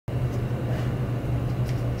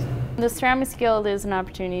The Ceramics Guild is an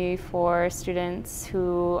opportunity for students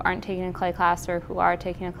who aren't taking a clay class or who are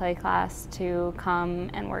taking a clay class to come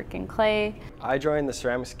and work in clay. I joined the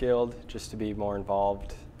Ceramics Guild just to be more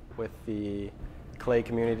involved with the clay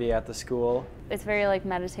community at the school. It's very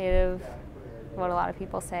meditative, what a lot of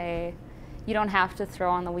people say. You don't have to throw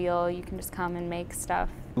on the wheel, you can just come and make stuff.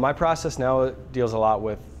 My process now deals a lot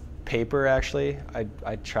with paper actually.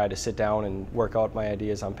 I try to sit down and work out my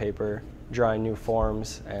ideas on paper, drawing new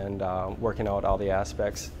forms and working out all the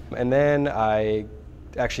aspects. And then I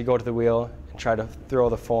actually go to the wheel and try to throw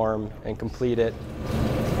the form and complete it.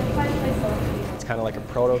 It's kind of like a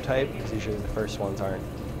prototype because usually the first ones aren't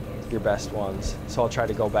your best ones. So I'll try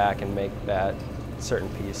to go back and make that certain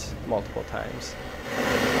piece multiple times.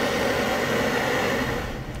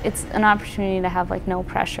 It's an opportunity to have no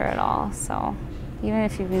pressure at all. So even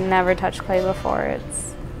if you've never touched clay before,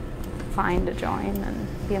 it's fine to join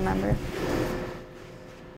and be a member.